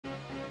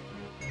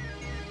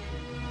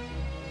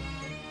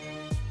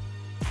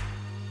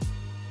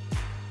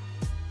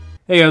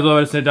Hey guys,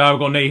 welcome to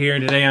Topical Nate here,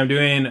 and today I'm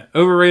doing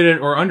overrated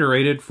or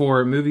underrated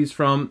for movies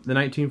from the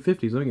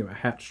 1950s. Let me get my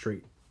hat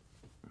straight.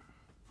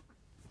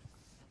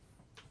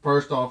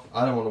 First off,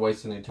 I don't want to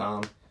waste any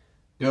time.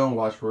 Go and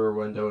watch Rear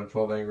Window and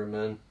 12 Angry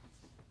Men.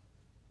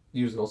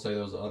 You was going to say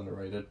those are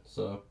underrated,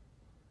 so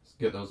let's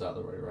get those out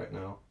of the way right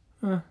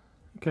now.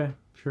 Okay,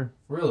 sure.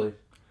 Really?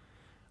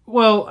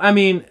 Well, I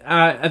mean,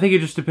 I think it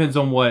just depends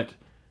on what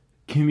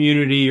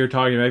community you're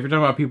talking about. If you're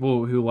talking about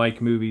people who like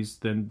movies,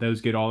 then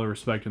those get all the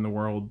respect in the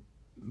world.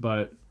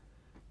 But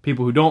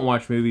people who don't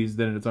watch movies,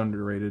 then it's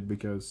underrated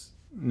because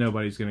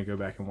nobody's going to go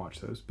back and watch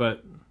those.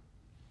 But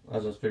I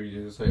just figured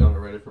you would say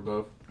underrated for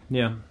both.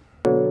 yeah.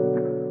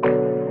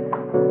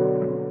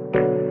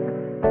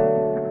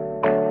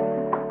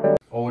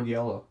 Old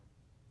Yeller.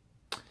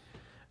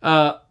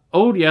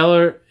 Old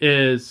Yeller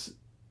is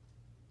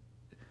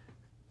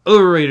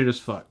overrated as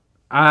fuck.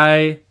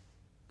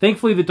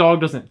 Thankfully the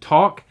dog doesn't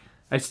talk.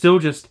 I still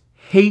just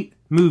hate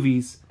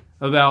movies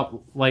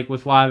about, like,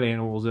 with live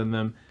animals in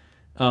them.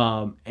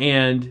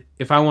 And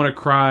if I want to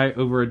cry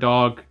over a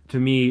dog, to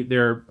me,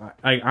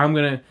 I'm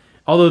going to,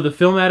 although the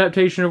film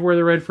adaptation of Where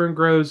the Red Fern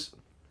Grows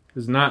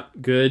is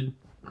not good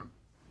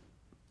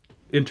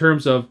in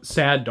terms of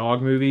sad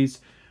dog movies,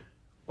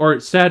 or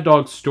sad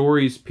dog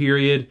stories,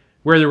 period,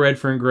 Where the Red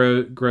Fern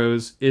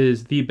Grows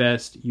is the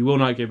best. You will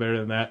not get better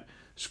than that.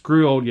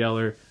 Screw Old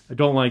Yeller. I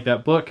don't like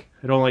that book.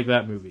 I don't like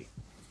that movie.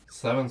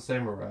 Seven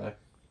Samurai.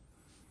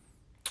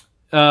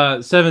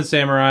 Seven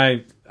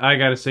Samurai, I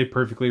gotta say,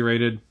 perfectly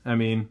rated. I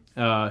mean,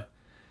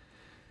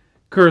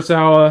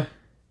 Kurosawa,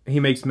 he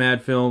makes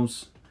mad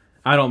films.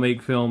 I don't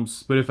make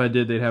films, but if I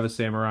did, they'd have a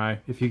samurai.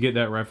 If you get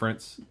that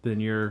reference, then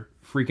you're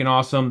freaking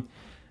awesome.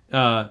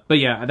 But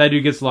yeah, that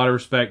dude gets a lot of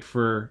respect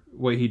for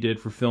what he did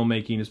for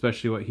filmmaking,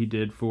 especially what he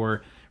did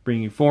for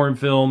bringing foreign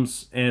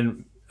films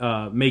and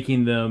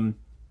making them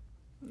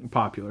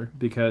popular.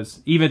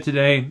 Because even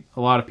today,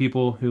 a lot of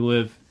people who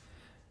live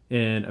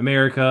in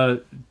America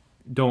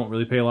don't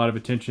really pay a lot of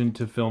attention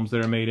to films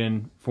that are made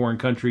in foreign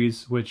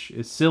countries, which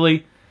is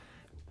silly,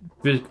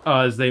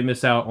 because they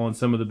miss out on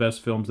some of the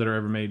best films that are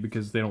ever made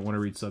because they don't want to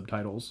read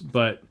subtitles.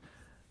 But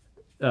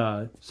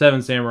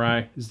Seven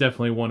Samurai is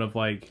definitely one of,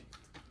 like,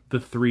 the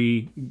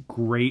three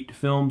great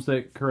films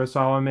that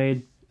Kurosawa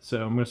made.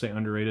 So I'm going to say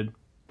underrated.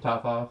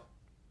 Top 5?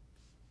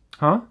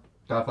 Huh?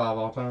 Top 5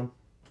 all time?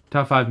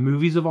 Top 5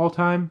 movies of all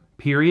time,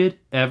 period,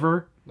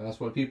 ever. That's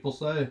what people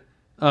say.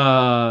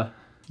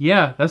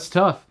 Yeah, that's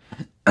tough.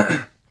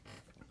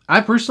 I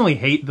personally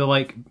hate the,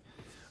 like,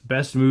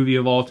 best movie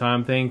of all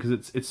time thing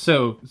because it's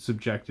so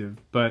subjective.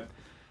 But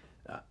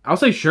I'll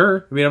say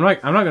sure. I mean, I'm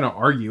not going to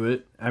argue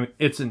it. I mean,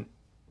 it's an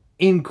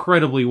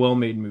incredibly well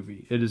made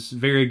movie. It is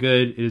very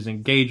good. It is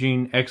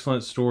engaging.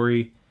 Excellent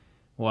story.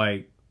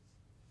 Like,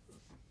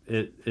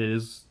 it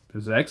is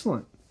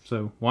excellent.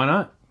 So why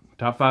not?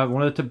 Top 5.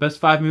 One of the best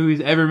 5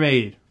 movies ever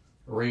made.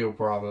 Rio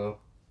Bravo.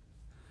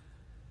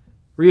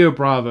 Rio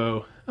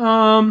Bravo.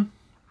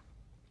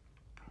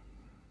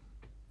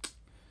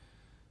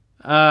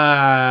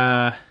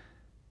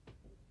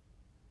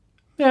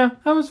 Yeah,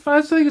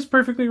 I think it's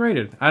perfectly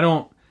rated. I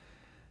don't,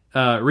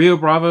 Rio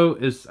Bravo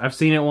is, I've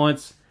seen it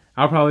once.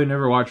 I'll probably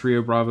never watch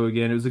Rio Bravo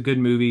again. It was a good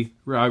movie.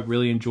 I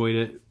really enjoyed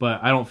it,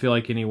 but I don't feel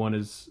like anyone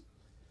is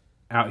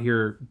out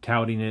here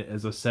touting it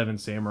as a Seven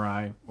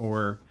Samurai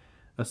or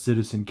a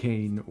Citizen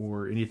Kane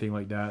or anything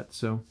like that.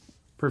 So,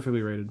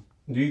 perfectly rated.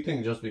 Do you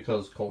think just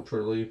because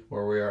culturally,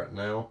 where we are at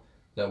now,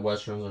 that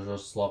Westerns are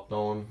just slept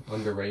on,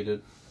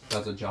 underrated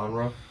as a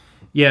genre?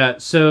 Yeah,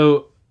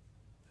 so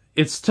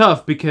it's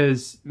tough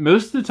because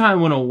most of the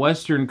time when a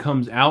Western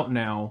comes out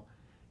now,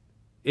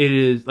 it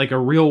is like a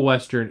real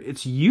Western.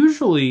 It's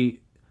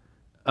usually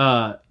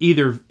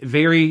either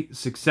very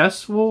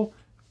successful,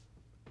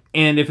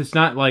 and if it's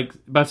not, like,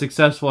 by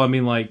successful, I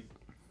mean, like,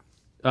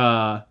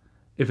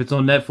 if it's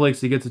on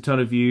Netflix, it gets a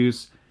ton of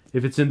views.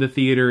 If it's in the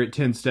theater, it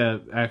tends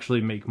to actually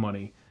make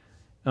money.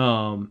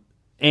 And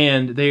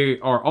they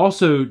are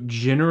also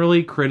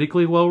generally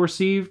critically well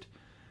received.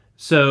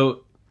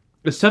 So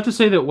it's tough to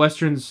say that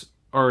Westerns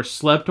are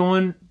slept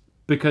on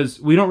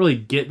because we don't really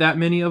get that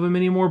many of them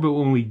anymore, but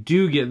when we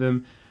do get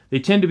them, they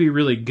tend to be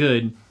really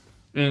good.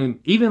 And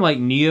even, like,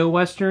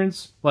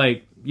 neo-Westerns,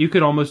 like, you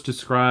could almost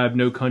describe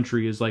No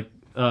Country as, like,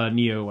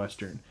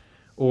 neo-Western.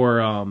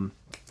 Or,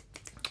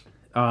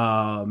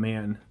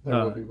 man.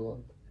 There Will Be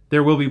Blood.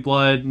 There Will Be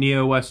Blood,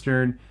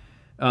 neo-Western.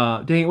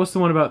 Dang it, what's the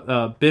one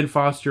about Ben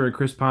Foster and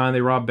Chris Pine? They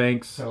rob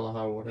banks. Hell or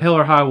High Water. Hell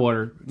or High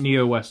Water,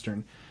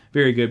 neo-Western.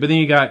 Very good. But then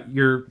you got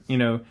your,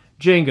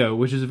 Django,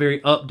 which is a very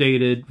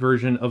updated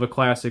version of a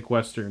classic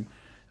Western.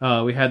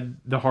 We had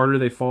The Harder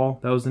They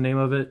Fall. That was the name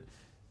of it.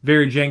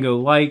 Very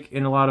Django-like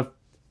in a lot of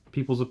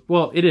people's...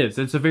 Well, it is.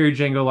 It's a very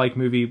Django-like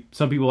movie.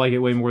 Some people like it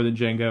way more than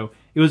Django.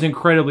 It was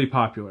incredibly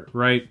popular,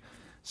 right?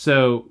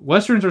 So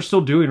Westerns are still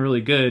doing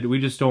really good.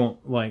 We just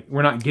don't, like...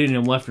 We're not getting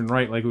them left and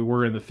right like we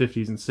were in the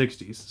 50s and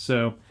 60s.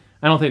 So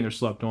I don't think they're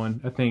slept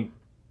on. I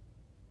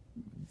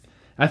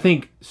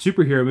think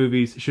superhero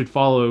movies should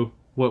follow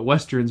what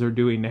Westerns are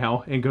doing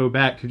now and go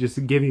back to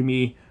just giving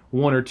me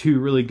one or two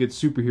really good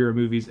superhero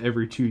movies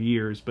every 2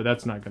 years, but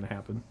that's not going to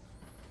happen.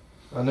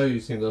 I know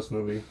you've seen this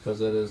movie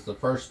because it is the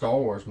first Star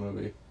Wars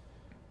movie,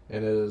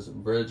 and it is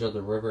Bridge of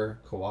the River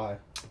Kwai.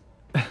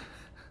 It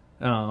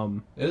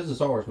is a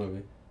Star Wars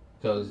movie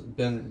because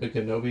Ben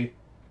Kenobi,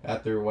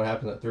 after what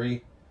happened at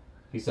 3,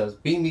 he says,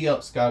 "Beam me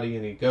up, Scotty,"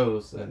 and he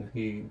goes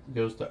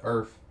to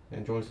Earth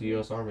and joins the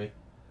U.S. Army.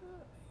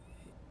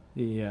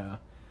 Yeah.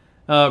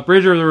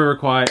 Bridge over the River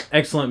Kwai,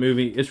 excellent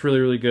movie. It's really,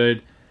 really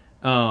good.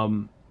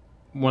 One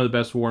of the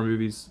best war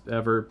movies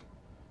ever,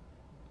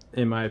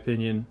 in my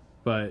opinion.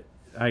 But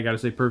I gotta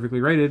say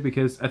perfectly rated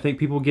because I think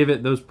people give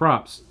it those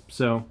props.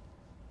 So,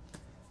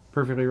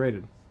 perfectly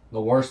rated.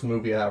 The worst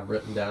movie I have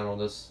written down on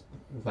this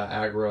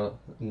Viagra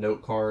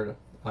note card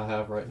I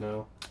have right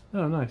now.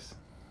 Oh, nice.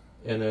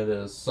 And it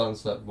is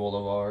Sunset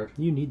Boulevard.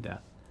 You need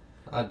that.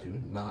 I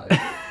do not.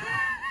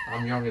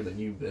 I'm younger than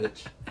you,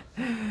 bitch.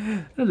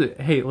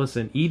 Hey,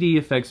 listen, ED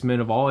affects men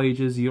of all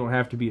ages. You don't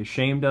have to be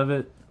ashamed of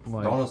it.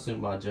 Like, don't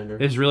assume my gender.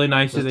 It's really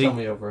nice Just that tell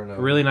me over and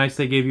over. Really nice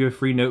they gave you a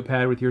free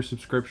notepad with your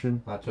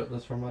subscription. I took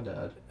this from my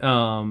dad.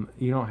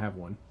 You don't have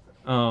one.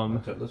 I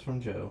took this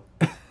from Joe.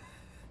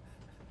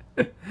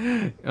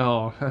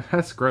 Oh,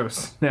 that's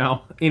gross.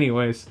 Now,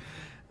 anyways,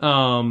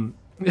 you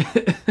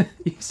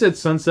said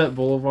Sunset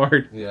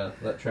Boulevard. Yeah,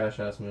 that trash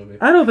ass movie.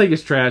 I don't think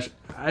it's trash.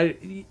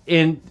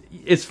 And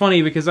it's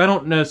funny because I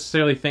don't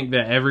necessarily think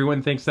that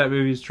everyone thinks that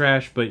movie's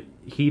trash, but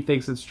he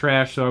thinks it's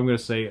trash, so I'm going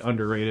to say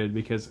underrated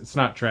because it's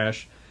not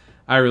trash.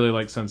 I really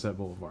like Sunset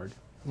Boulevard.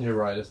 You're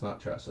right, it's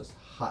not trash. It's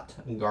hot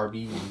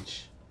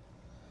garbage.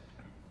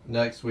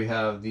 Next, we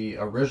have the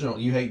original.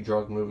 You hate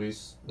drug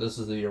movies. This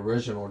is the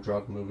original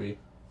drug movie,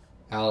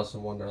 Alice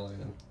in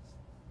Wonderland.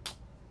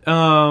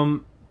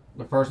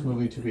 The first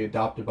movie to be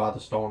adopted by the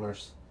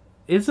Stoners.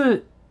 Is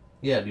it?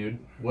 Yeah, dude.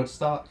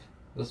 Woodstock.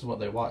 This is what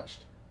they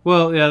watched.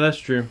 Well, yeah, that's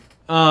true.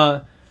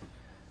 Oh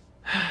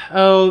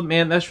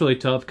man, that's really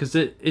tough because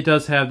it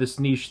does have this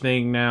niche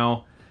thing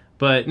now.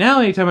 But now,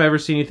 anytime I ever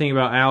see anything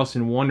about Alice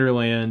in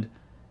Wonderland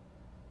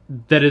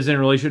that is in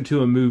relation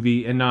to a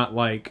movie and not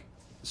like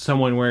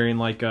someone wearing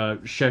like a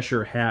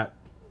Cheshire hat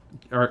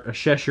or a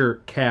Cheshire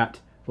cat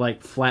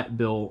like flat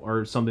bill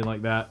or something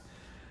like that,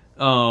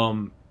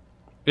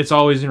 it's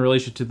always in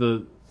relation to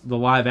the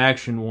live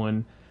action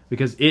one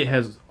because it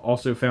has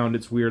also found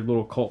its weird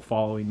little cult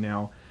following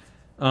now.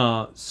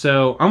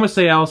 So I'm gonna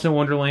say Alice in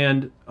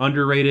Wonderland,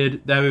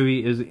 underrated. That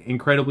movie is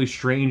incredibly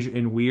strange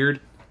and weird.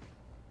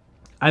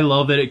 I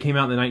love that it came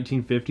out in the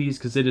 1950s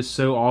because it is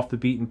so off the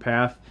beaten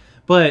path.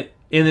 But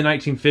in the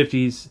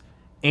 1950s,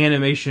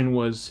 animation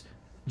was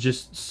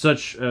just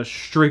such a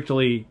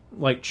strictly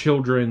like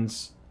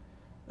children's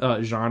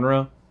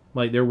genre.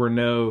 Like there were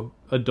no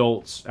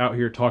adults out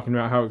here talking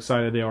about how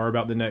excited they are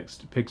about the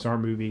next Pixar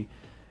movie.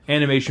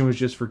 Animation was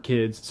just for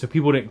kids, so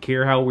people didn't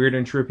care how weird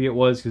and trippy it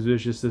was because it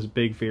was just this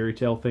big fairy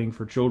tale thing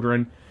for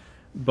children.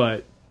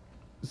 But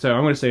so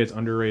I'm going to say it's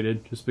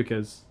underrated just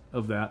because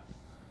of that.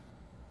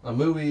 A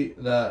movie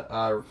that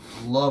I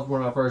loved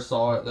when I first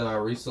saw it, then I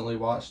recently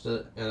watched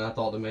it, and I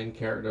thought the main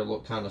character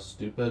looked kind of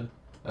stupid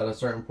at a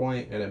certain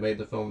point, and it made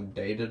the film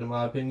dated in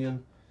my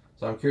opinion.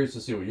 So I'm curious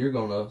to see what you're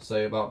going to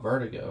say about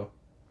Vertigo.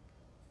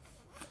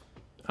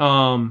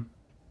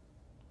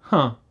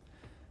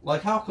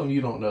 Like, how come you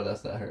don't know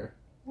that's that hair?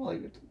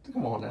 Like,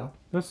 come on now.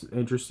 That's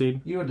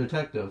interesting. You're a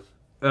detective.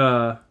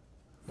 And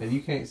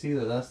you can't see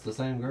that that's the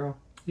same girl?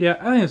 Yeah,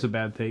 I think it's a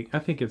bad take. I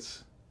think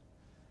it's...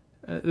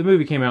 the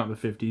movie came out in the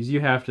 50s.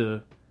 You have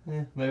to...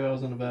 Yeah, maybe I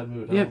was in a bad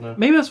mood. I don't know.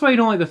 Maybe that's why you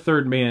don't like The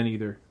Third Man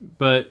either.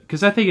 But,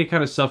 because I think it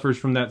kind of suffers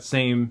from that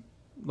same,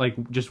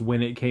 like, just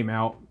when it came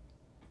out.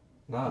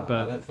 Nah,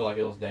 I didn't feel like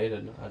it was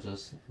dated. I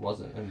just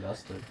wasn't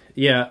invested.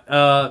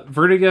 Yeah,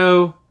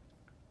 Vertigo...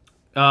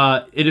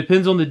 it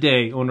depends on the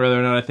day on whether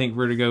or not I think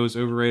Vertigo is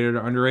overrated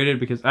or underrated,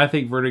 because I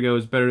think Vertigo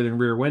is better than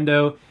Rear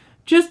Window,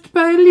 just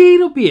by a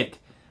little bit.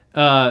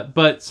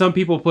 But some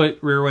people put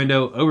Rear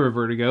Window over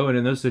Vertigo, and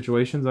in those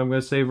situations, I'm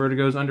going to say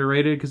Vertigo is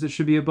underrated because it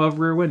should be above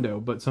Rear Window.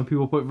 But some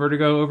people put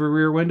Vertigo over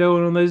Rear Window,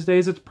 and on those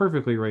days, it's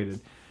perfectly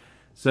rated.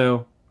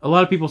 So, a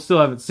lot of people still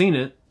haven't seen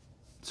it.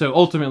 So,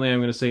 ultimately, I'm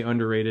going to say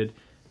underrated.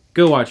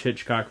 Go watch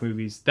Hitchcock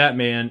movies. That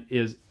man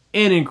is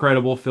an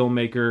incredible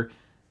filmmaker,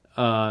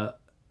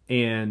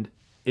 and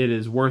it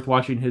is worth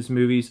watching his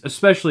movies,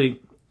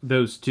 especially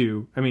those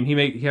two. I mean,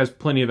 he has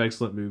plenty of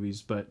excellent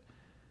movies, but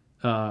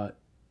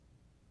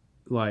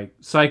like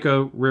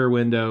Psycho, Rear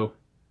Window,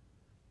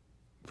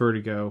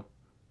 Vertigo.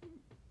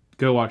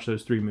 Go watch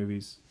those three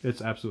movies.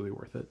 It's absolutely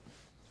worth it.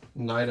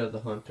 Night of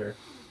the Hunter.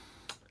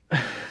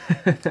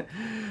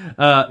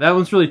 That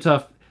one's really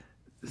tough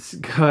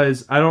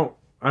because I don't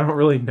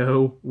really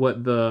know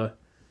what the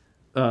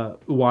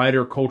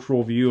wider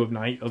cultural view of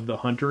Night of the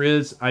Hunter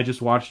is. I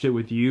just watched it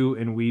with you,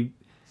 and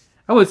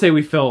I would say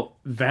we felt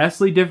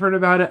vastly different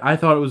about it. I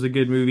thought it was a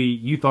good movie.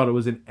 You thought it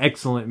was an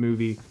excellent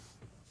movie.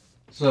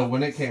 So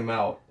when it came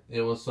out,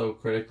 it was so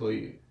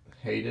critically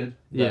hated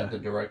that the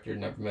director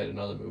never made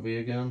another movie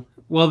again.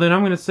 Well, then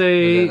I'm going to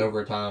say... And then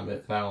over time,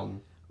 it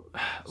found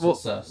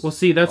success. Well,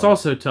 see, that's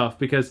also tough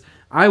because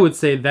I would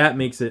say that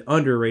makes it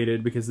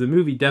underrated because the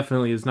movie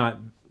definitely is not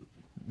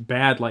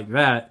bad like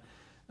that.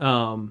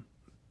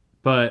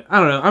 But I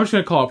don't know. I'm just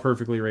going to call it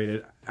perfectly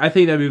rated. I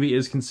think that movie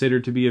is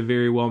considered to be a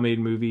very well-made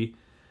movie.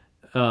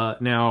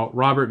 Now,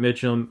 Robert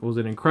Mitchum was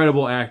an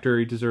incredible actor.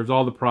 He deserves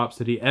all the props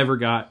that he ever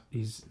got.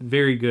 He's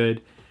very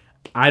good.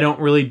 I don't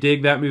really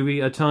dig that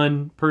movie a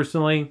ton,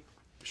 personally.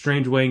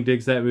 Strange Wang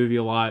digs that movie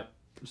a lot.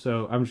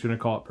 So I'm just going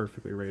to call it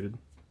perfectly rated.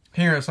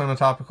 Here at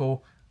Sonotopical,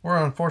 we're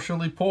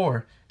unfortunately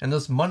poor. And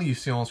this money you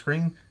see on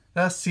screen,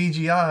 that's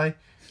CGI.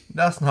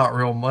 That's not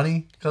real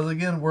money. Because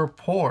again, we're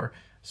poor.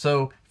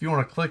 So if you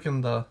want to click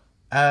in the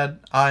ad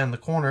eye in the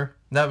corner,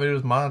 that video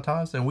is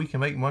monetized and we can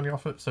make money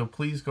off it. So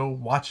please go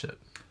watch it.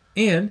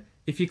 And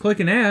if you click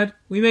an ad,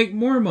 we make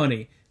more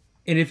money.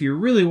 And if you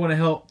really want to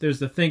help, there's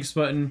the thanks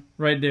button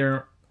right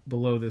there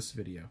below this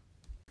video.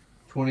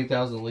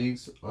 20,000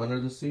 Leagues Under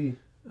the Sea.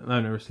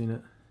 I've never seen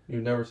it.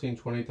 You've never seen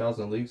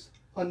 20,000 Leagues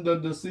Under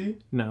the Sea?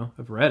 No,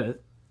 I've read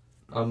it.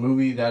 A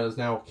movie that is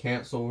now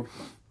canceled.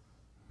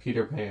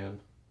 Peter Pan.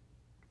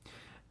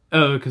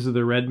 Oh, because of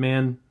the Red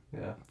Man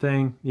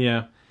thing?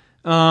 Yeah.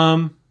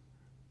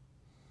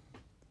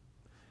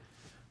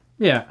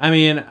 Yeah, I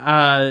mean,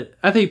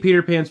 I think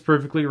Peter Pan's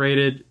perfectly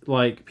rated.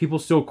 Like, people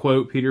still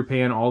quote Peter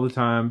Pan all the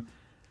time.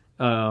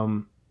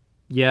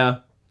 Yeah,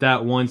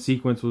 that one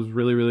sequence was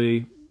really,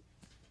 really...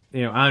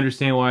 You know, I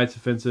understand why it's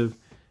offensive.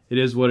 It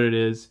is what it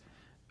is.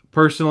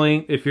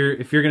 Personally, if you're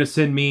going to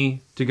send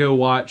me to go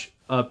watch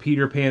a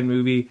Peter Pan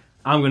movie,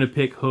 I'm going to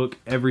pick Hook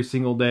every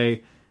single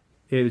day.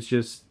 It's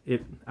just...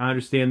 I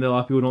understand that a lot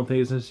of people don't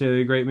think it's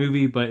necessarily a great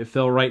movie, but it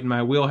fell right in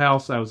my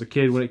wheelhouse. I was a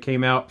kid when it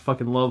came out.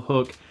 Fucking love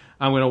Hook.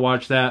 I'm going to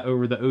watch that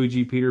over the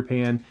OG Peter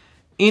Pan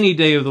any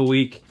day of the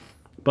week.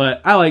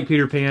 But I like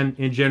Peter Pan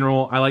in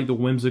general. I like the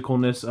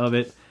whimsicalness of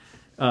it.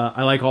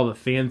 I like all the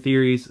fan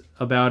theories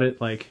about it.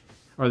 Like,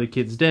 are the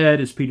kids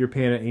dead? Is Peter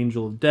Pan an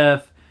angel of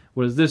death?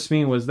 What does this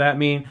mean? What does that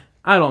mean?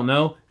 I don't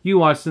know. You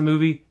watch the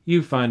movie,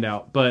 you find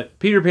out. But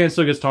Peter Pan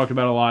still gets talked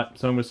about a lot,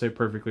 so I'm going to say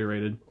perfectly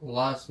rated.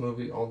 Last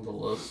movie on the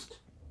list.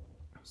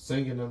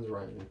 Singing in the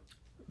Rain.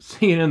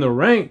 Singing in the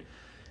Rain?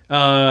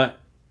 I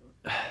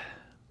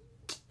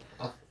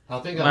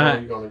think I know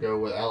you're going to go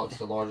with Alex,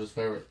 the largest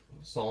favorite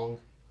song.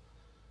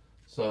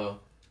 So,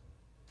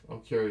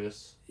 I'm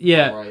curious.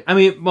 Yeah, right. I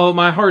mean, well,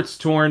 my heart's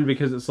torn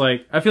because it's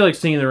like, I feel like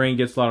Singing in the Rain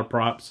gets a lot of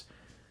props.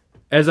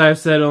 As I've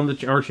said on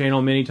our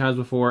channel many times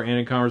before and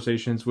in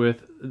conversations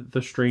with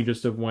the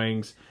strangest of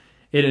Wangs,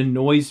 it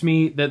annoys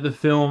me that the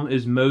film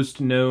is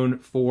most known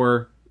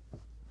for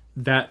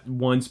that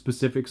one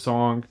specific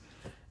song.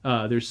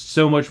 There's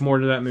so much more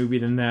to that movie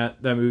than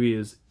that. That movie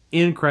is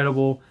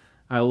incredible.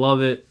 I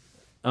love it.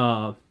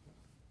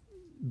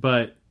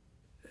 But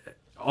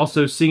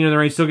also Singing in the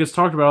Rain still gets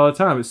talked about all the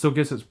time. It still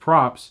gets its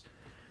props.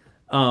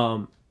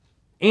 And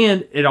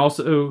it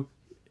also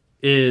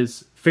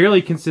is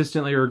fairly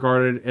consistently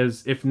regarded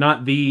as, if not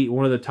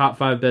one of the top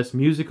 5 best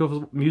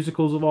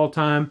musicals of all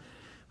time,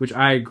 which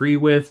I agree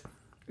with.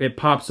 It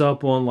pops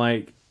up on,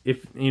 like,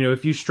 if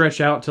you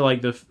stretch out to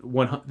like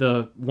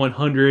the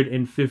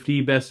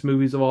 150 best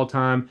movies of all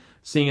time,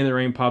 Singing in the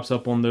Rain pops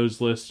up on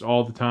those lists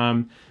all the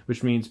time,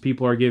 which means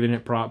people are giving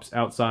it props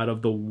outside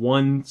of the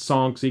one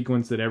song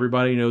sequence that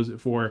everybody knows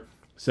it for.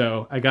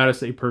 So I gotta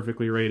say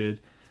perfectly rated,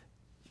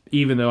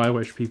 even though I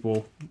wish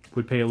people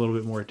would pay a little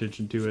bit more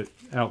attention to it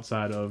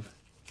outside of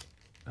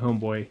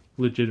Homeboy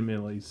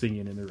legitimately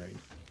singing in the rain.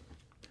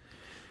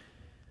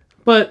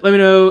 But let me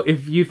know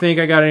if you think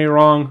I got any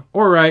wrong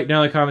or right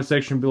down in the comment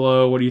section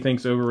below. What do you think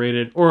is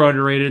overrated or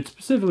underrated,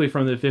 specifically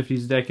from the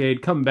 50s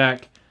decade? Come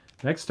back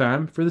next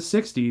time for the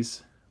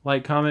 60s.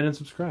 Like, comment, and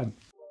subscribe.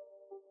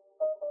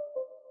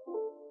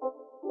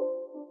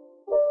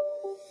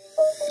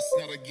 It's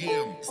not a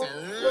game, it's a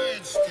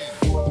rich thing.